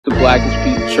blackest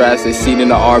piece of trash they seen in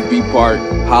the RV park.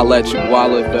 Holla at your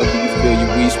wallet if ever you feel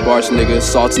your weed sparse, nigga.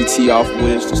 Salty tea off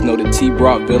with us, just know the tea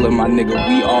brought villain, my nigga.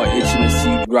 We all itching to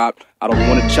see you drop. I don't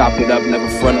wanna chop it up, never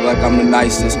front it like I'm the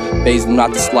nicest. Phase them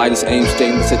not the slightest, aim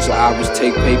statements at your hours,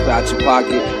 take paper out your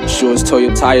pocket. Sure as tow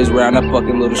your tires round, that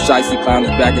fucking little shicey clown is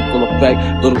back in full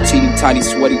effect. Little teeny tiny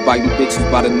sweaty biting bitches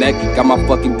by the neck. Got my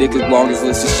fucking dick as long as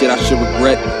list of shit I should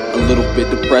regret. A little bit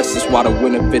depressed, that's why the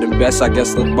winter fit and best. I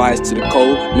guess look biased to the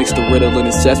cold, mix the riddle and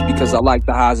the cess because I like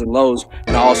the highs and lows.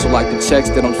 And I also like the checks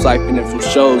that I'm siphoning from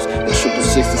shows. The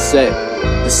 666 set.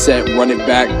 The set, run it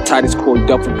back, tight as cord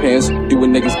duffel pants,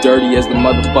 doing niggas dirty as the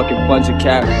motherfucking plunger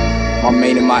cap. My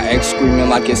main and my ex screaming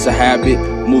like it's a habit,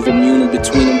 moving immune in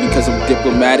between them because I'm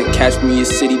diplomatic. Catch me in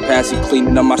city passive,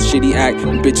 cleaning up my shitty act.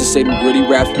 And bitches say them gritty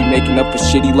raps be making up for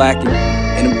shitty lacking.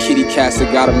 And them kitty cats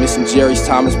that got him missing Jerry's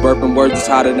Thomas burping words is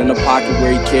hotter than the pocket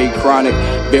where he carried chronic.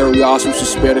 Very awesome, so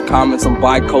spare the comments. I'm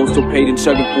bi-coastal, paid and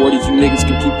chugging 40s. You niggas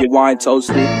can keep your wine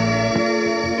toasted.